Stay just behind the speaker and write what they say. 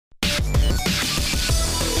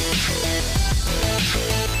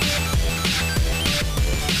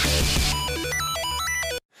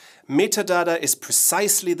Metadata is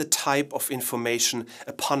precisely the type of information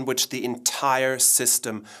upon which the entire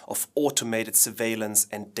system of automated surveillance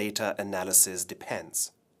and data analysis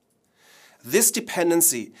depends. This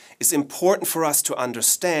dependency is important for us to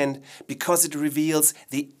understand because it reveals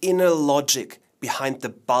the inner logic behind the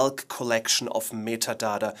bulk collection of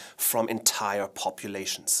metadata from entire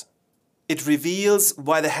populations. It reveals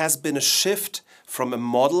why there has been a shift from a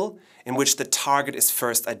model in which the target is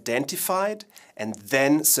first identified and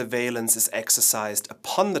then surveillance is exercised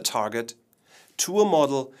upon the target, to a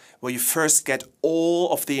model where you first get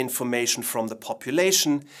all of the information from the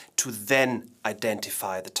population to then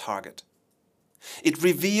identify the target. It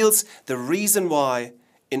reveals the reason why,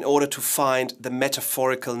 in order to find the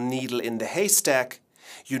metaphorical needle in the haystack,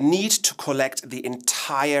 you need to collect the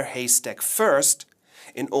entire haystack first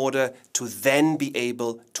in order to then be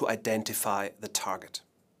able to identify the target.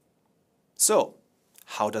 So,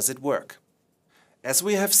 how does it work? As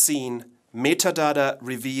we have seen, metadata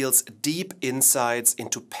reveals deep insights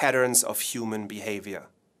into patterns of human behavior.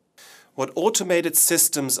 What automated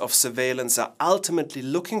systems of surveillance are ultimately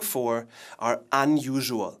looking for are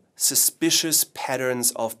unusual, suspicious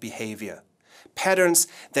patterns of behavior. Patterns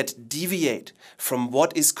that deviate from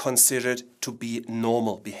what is considered to be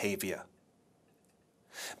normal behavior.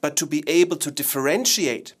 But to be able to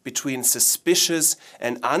differentiate between suspicious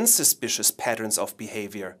and unsuspicious patterns of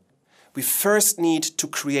behavior, we first need to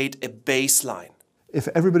create a baseline. If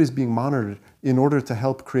everybody's being monitored, in order to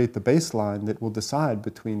help create the baseline that will decide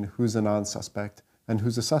between who's a non-suspect and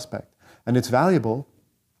who's a suspect. And it's valuable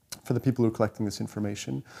for the people who are collecting this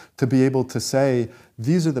information to be able to say,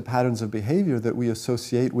 these are the patterns of behavior that we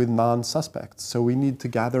associate with non-suspects. So we need to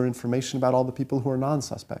gather information about all the people who are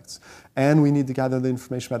non-suspects. And we need to gather the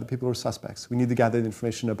information about the people who are suspects. We need to gather the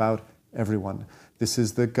information about everyone. This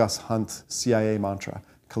is the Gus Hunt CIA mantra.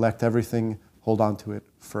 Collect everything, hold on to it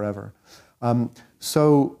forever.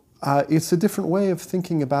 It's a different way of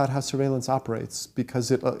thinking about how surveillance operates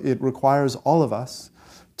because it requires all of us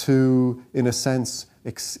to, in a sense,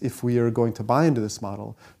 if we are going to buy into this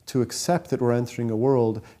model, to accept that we're entering a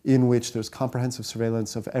world in which there's comprehensive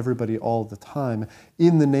surveillance of everybody all the time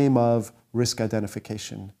in the name of risk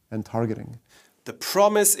identification and targeting. The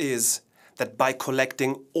promise is that by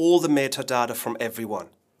collecting all the metadata from everyone,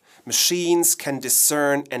 machines can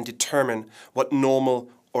discern and determine what normal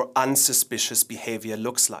or unsuspicious behavior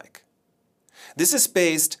looks like. This is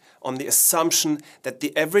based on the assumption that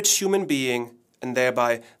the average human being, and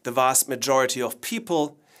thereby the vast majority of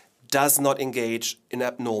people, does not engage in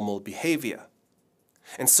abnormal behavior.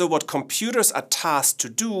 And so what computers are tasked to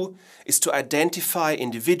do is to identify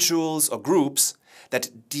individuals or groups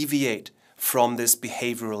that deviate from this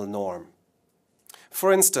behavioral norm.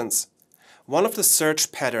 For instance, one of the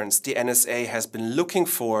search patterns the NSA has been looking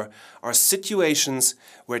for are situations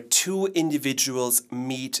where two individuals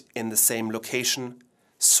meet in the same location,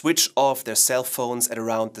 switch off their cell phones at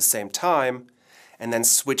around the same time, and then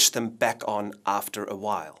switch them back on after a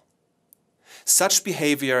while. Such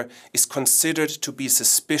behavior is considered to be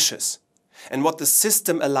suspicious, and what the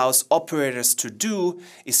system allows operators to do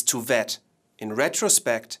is to vet, in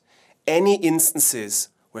retrospect, any instances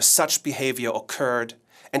where such behavior occurred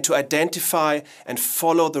and to identify and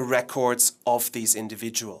follow the records of these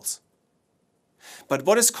individuals. But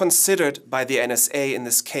what is considered by the NSA in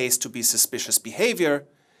this case to be suspicious behavior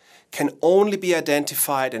can only be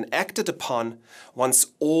identified and acted upon once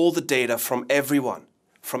all the data from everyone,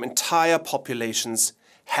 from entire populations,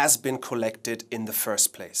 has been collected in the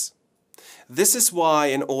first place. This is why,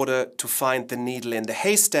 in order to find the needle in the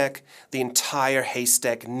haystack, the entire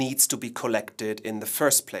haystack needs to be collected in the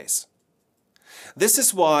first place. This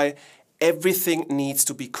is why everything needs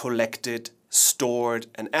to be collected, stored,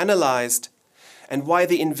 and analyzed, and why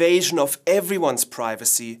the invasion of everyone's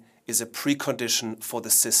privacy is a precondition for the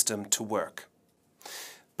system to work.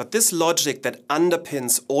 But this logic that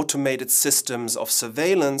underpins automated systems of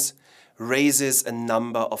surveillance raises a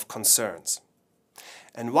number of concerns.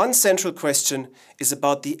 And one central question is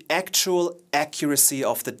about the actual accuracy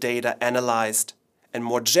of the data analyzed, and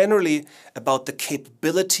more generally about the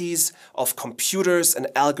capabilities of computers and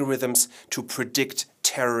algorithms to predict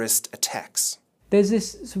terrorist attacks. There's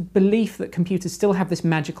this sort of belief that computers still have this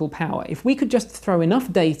magical power. If we could just throw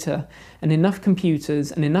enough data and enough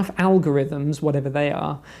computers and enough algorithms, whatever they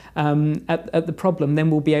are, at the problem,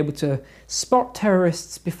 then we'll be able to spot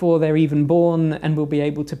terrorists before they're even born, and we'll be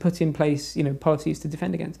able to put in place, policies to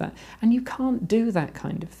defend against that. And you can't do that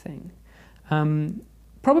kind of thing.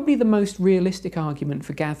 Probably the most realistic argument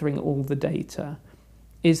for gathering all the data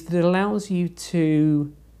is that it allows you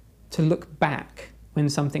to look back when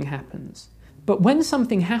something happens. But when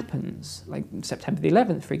something happens, like September the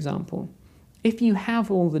 11th, for example, if you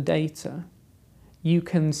have all the data, you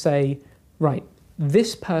can say, right,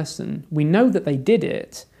 this person, we know that they did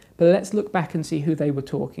it, but let's look back and see who they were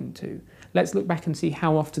talking to. Let's look back and see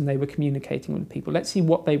how often they were communicating with people. Let's see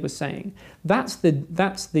what they were saying. That's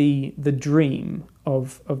the dream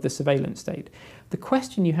of the surveillance state. The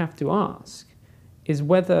question you have to ask is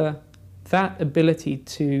whether that ability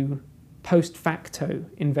to post facto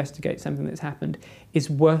investigate something that's happened is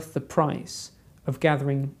worth the price of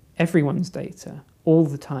gathering everyone's data all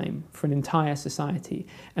the time for an entire society,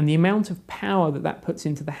 and the amount of power that that puts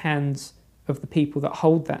into the hands of the people that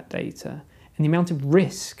hold that data, and the amount of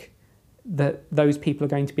risk that those people are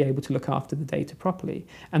going to be able to look after the data properly,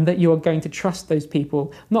 and that you are going to trust those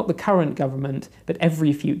people, not the current government, but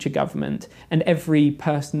every future government and every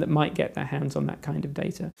person that might get their hands on that kind of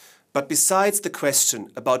data. But besides the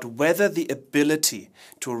question about whether the ability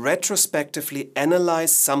to retrospectively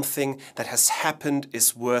analyze something that has happened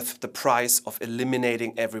is worth the price of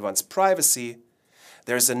eliminating everyone's privacy,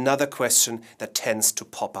 there is another question that tends to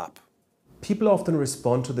pop up. People often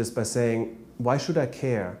respond to this by saying, why should I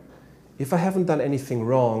care? If I haven't done anything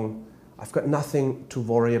wrong, I've got nothing to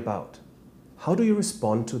worry about. How do you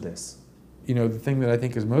respond to this? You know, the thing that I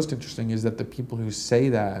think is most interesting is that the people who say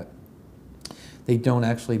that, they don't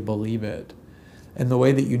actually believe it. And the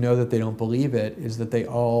way that you know that they don't believe it is that they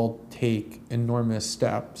all take enormous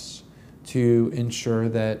steps to ensure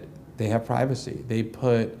that they have privacy. They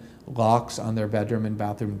put locks on their bedroom and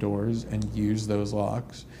bathroom doors and use those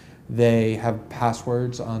locks. They have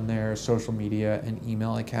passwords on their social media and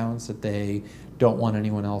email accounts that they don't want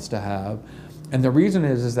anyone else to have. And the reason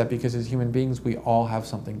is that because as human beings, we all have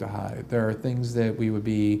something to hide. There are things that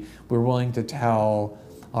we're willing to tell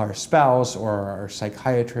our spouse or our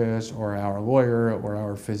psychiatrist or our lawyer or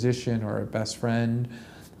our physician or our best friend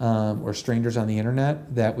or strangers on the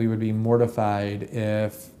internet that we would be mortified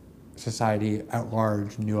if society at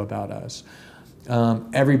large knew about us.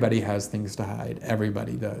 Everybody has things to hide.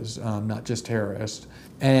 Everybody does, not just terrorists.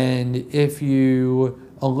 And if you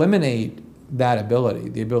eliminate that ability,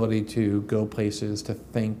 the ability to go places, to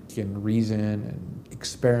think and reason and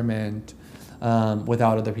experiment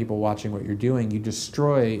without other people watching what you're doing, you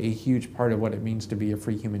destroy a huge part of what it means to be a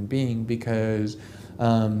free human being, because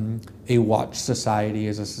a watch society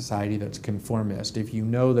is a society that's conformist. If you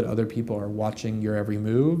know that other people are watching your every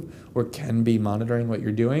move or can be monitoring what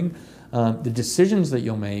you're doing, the decisions that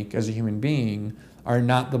you'll make as a human being are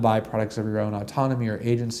not the byproducts of your own autonomy or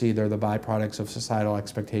agency. They're the byproducts of societal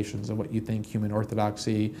expectations of what you think human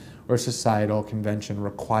orthodoxy or societal convention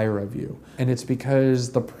require of you. And it's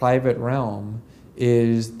because the private realm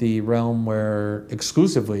is the realm where,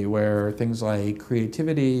 exclusively, where things like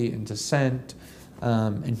creativity and dissent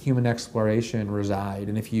and human exploration reside.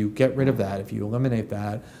 And if you get rid of that, if you eliminate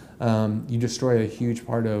that, you destroy a huge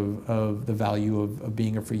part of the value of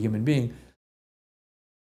being a free human being.